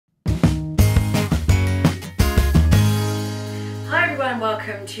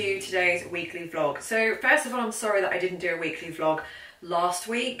welcome to today's weekly vlog. So first of all, I'm sorry that I didn't do a weekly vlog last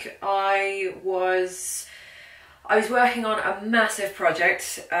week. I was working on a massive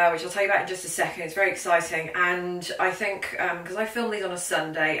project, which I'll tell you about in just a second. It's very exciting, and I think because I filmed these on a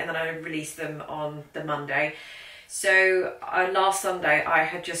Sunday and then I released them on the Monday. So last Sunday I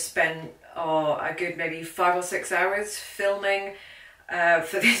had just spent a good maybe 5 or 6 hours filming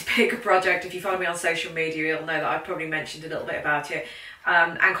for this big project. If you follow me on social media, you'll know that I probably mentioned a little bit about it.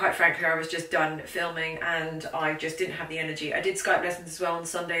 And quite frankly, I was just done filming and I just didn't have the energy. I did Skype lessons as well on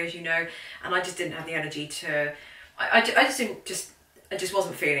Sunday, as you know, and I just didn't have the energy to. I just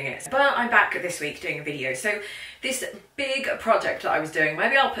wasn't feeling it. But I'm back this week doing a video. So this big project that I was doing,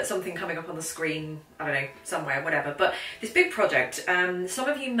 maybe I'll put something coming up on the screen, I don't know, somewhere, whatever. But this big project, some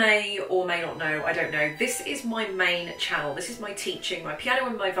of you may or may not know, I don't know, this is my main channel. This is my teaching, my piano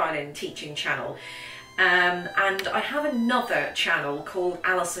and my violin teaching channel. And I have another channel called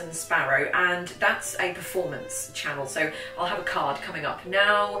Alison Sparrow, and that's a performance channel. So I'll have a card coming up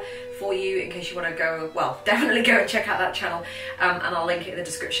now for you in case you want to go, well, definitely go and check out that channel, and I'll link it in the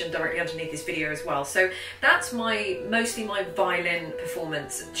description directly underneath this video as well. So that's mostly my violin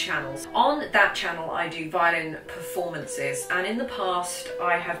performance channels. On that channel I do violin performances, and in the past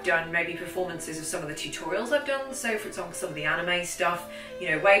I have done maybe performances of some of the tutorials I've done. So for example, some of the anime stuff,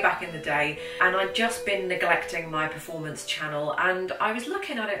 you know, way back in the day, and I've just been neglecting my performance channel, and I was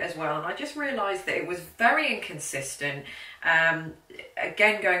looking at it as well, and I just realised that it was very inconsistent.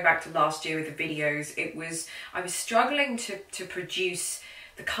 Again, going back to last year with the videos, I was struggling to produce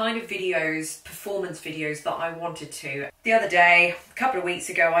the kind of videos, performance videos that I wanted to. The other day, a couple of weeks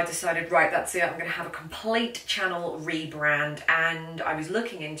ago, I decided, right, that's it, I'm going to have a complete channel rebrand, and I was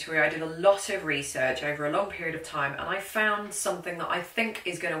looking into it. I did a lot of research over a long period of time, and I found something that I think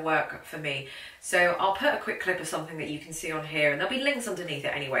is going to work for me. So I'll put a quick clip of something that you can see on here, and there'll be links underneath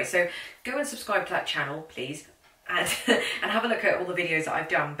it anyway, so go and subscribe to that channel, please. And have a look at all the videos that I've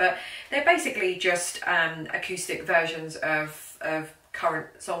done. But they're basically just acoustic versions of current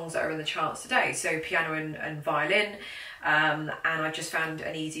songs that are in the charts today, so piano and violin, and I just found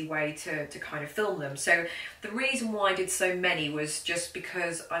an easy way to kind of film them. So the reason why I did so many was just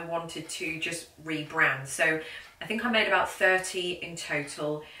because I wanted to just rebrand. So I think I made about 30 in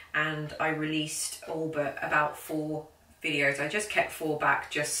total, and I released all but about 4 videos. I just kept 4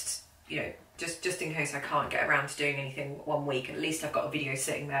 back, just, you know, just in case I can't get around to doing anything one week. At least I've got a video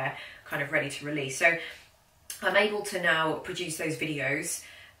sitting there kind of ready to release. So I'm able to now produce those videos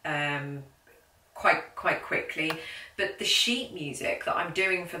quite quickly. But the sheet music that I'm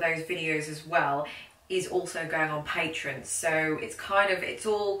doing for those videos as well is also going on Patreon. So it's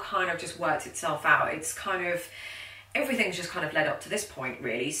all kind of just worked itself out. It's kind of, everything's just kind of led up to this point,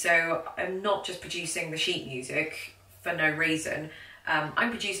 really. So I'm not just producing the sheet music for no reason. I'm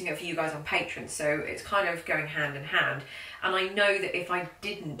producing it for you guys on Patreon, so it's kind of going hand in hand. And I know that if I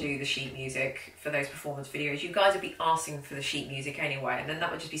didn't do the sheet music for those performance videos, you guys would be asking for the sheet music anyway, and then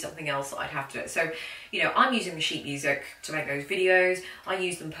that would just be something else that I'd have to do. So, you know, I'm using the sheet music to make those videos. I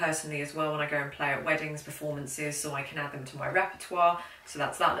use them personally as well when I go and play at weddings, performances, so I can add them to my repertoire. So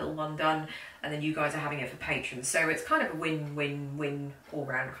that's that little one done. And then you guys are having it for patrons. So it's kind of a win-win-win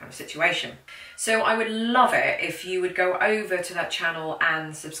all-round kind of situation. So I would love it if you would go over to that channel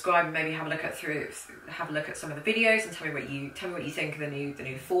and subscribe, and maybe have a look at some of the videos, and tell me what you think of the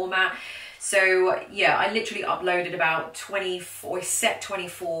new format. So yeah, I literally uploaded about 24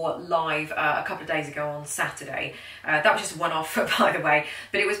 live a couple of days ago on Saturday. That was just a one-off, by the way,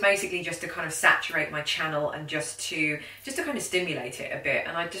 but it was basically just to kind of saturate my channel and just to kind of stimulate it a bit.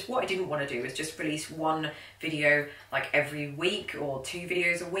 And what I didn't want to do is just release one video like every week or 2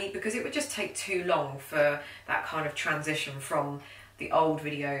 videos a week, because it would just take too long for that kind of transition from the old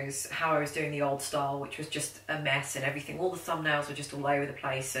videos, how I was doing the old style, which was just a mess, and everything, all the thumbnails were just all over the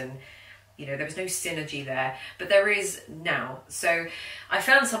place, and you know, there was no synergy there, but there is now. So I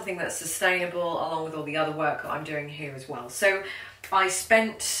found something that's sustainable along with all the other work that I'm doing here as well. So I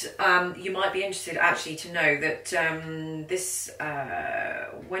spent, you might be interested actually to know that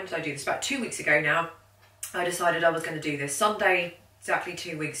when did I do this? About 2 weeks ago now, I decided I was going to do this. Sunday, exactly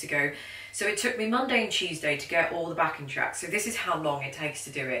 2 weeks ago. So it took me Monday and Tuesday to get all the backing tracks. So this is how long it takes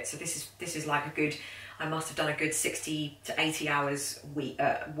to do it. So this is like a good, I must have done a good 60 to 80 hours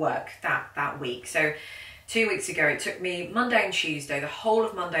work that week. So 2 weeks ago, it took me Monday and Tuesday, the whole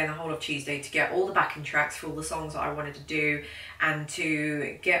of Monday and the whole of Tuesday, to get all the backing tracks for all the songs that I wanted to do, and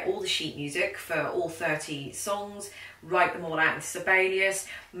to get all the sheet music for all 30 songs, write them all out in Sibelius,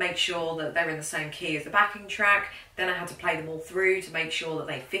 make sure that they're in the same key as the backing track. Then I had to play them all through to make sure that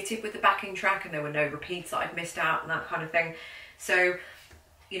they fitted with the backing track and there were no repeats that I'd missed out and that kind of thing. So,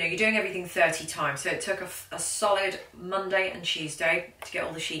 you know, you're doing everything 30 times. So it took a solid Monday and Tuesday to get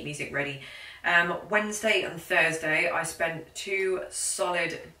all the sheet music ready. Wednesday and Thursday, I spent 2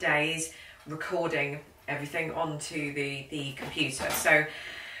 solid days recording everything onto the computer. So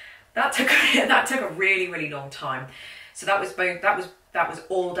that took a really long time. So that was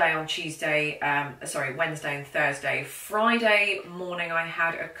all day on Tuesday, Wednesday and Thursday. Friday morning, I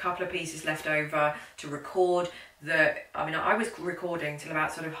had a couple of pieces left over to record. I was recording till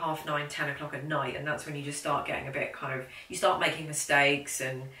about sort of 9:30, 10 o'clock at night, and that's when you just start getting a bit you start making mistakes,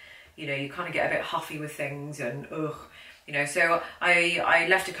 and you know, you kind of get a bit huffy with things, and you know. So I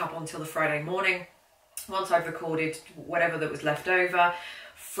left a couple until the Friday morning. Once I've recorded whatever that was left over,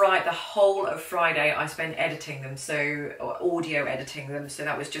 the whole of Friday I spent editing them, or audio editing them. So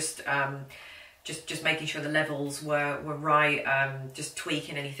that was just making sure the levels were right, just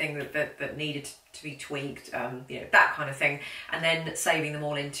tweaking anything that needed to be tweaked, you know, that kind of thing, and then saving them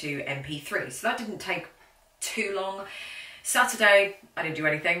all into MP3. So that didn't take too long. Saturday, I didn't do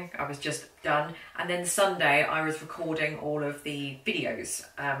anything, I was just done. And then Sunday, I was recording all of the videos,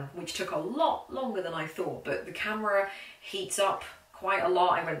 which took a lot longer than I thought, but the camera heats up quite a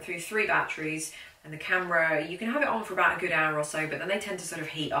lot. I went through 3 batteries, and the camera, you can have it on for about a good hour or so, but then they tend to sort of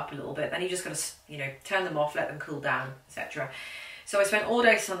heat up a little bit. Then you just got to, you know, turn them off, let them cool down, etc. So I spent all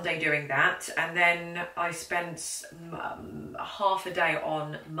day Sunday doing that, and then I spent half a day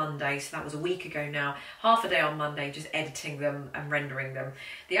on Monday, so that was a week ago now, half a day on Monday just editing them and rendering them.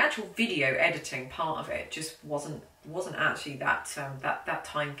 The actual video editing part of it just wasn't actually that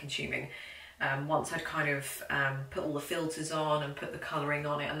time consuming. Once I'd kind of put all the filters on and put the colouring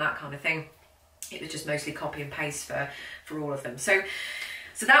on it and that kind of thing, it was just mostly copy and paste for all of them. So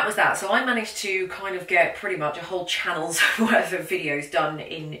that was that. So I managed to kind of get pretty much a whole channel's worth of videos done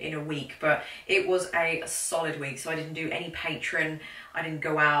in a week, but it was a solid week. So I didn't do any Patreon, I didn't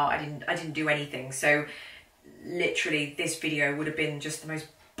go out, I didn't do anything. So literally this video would have been just the most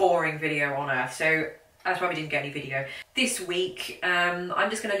boring video on earth. So that's why we didn't get any video. This week, I'm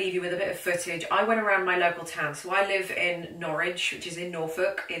just going to leave you with a bit of footage. I went around my local town. So I live in Norwich, which is in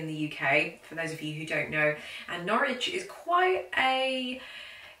Norfolk in the UK, for those of you who don't know. And Norwich is quite a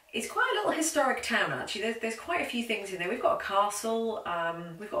little historic town, actually. There's quite a few things in there. We've got a castle,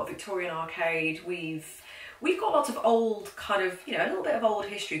 we've got a Victorian arcade, we've got lots of old kind of, you know, a little bit of old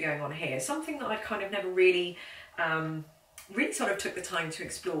history going on here. Something that I'd kind of never really sort of took the time to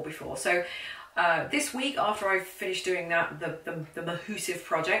explore before. So this week, after I finished doing that, the massive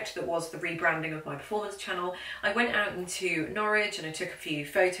project that was the rebranding of my performance channel, I went out into Norwich and I took a few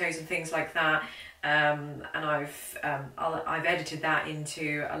photos and things like that. And I've edited that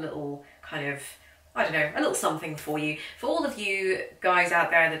into a little kind of, I don't know, a little something for you. For all of you guys out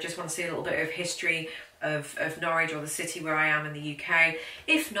there that just want to see a little bit of history of Norwich or the city where I am in the UK.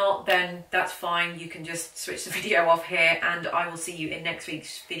 If not, then that's fine. You can just switch the video off here, and I will see you in next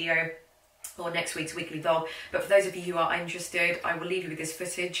week's video or next week's weekly vlog. But for those of you who are interested, I will leave you with this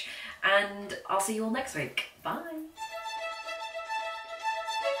footage, and I'll see you all next week. Bye.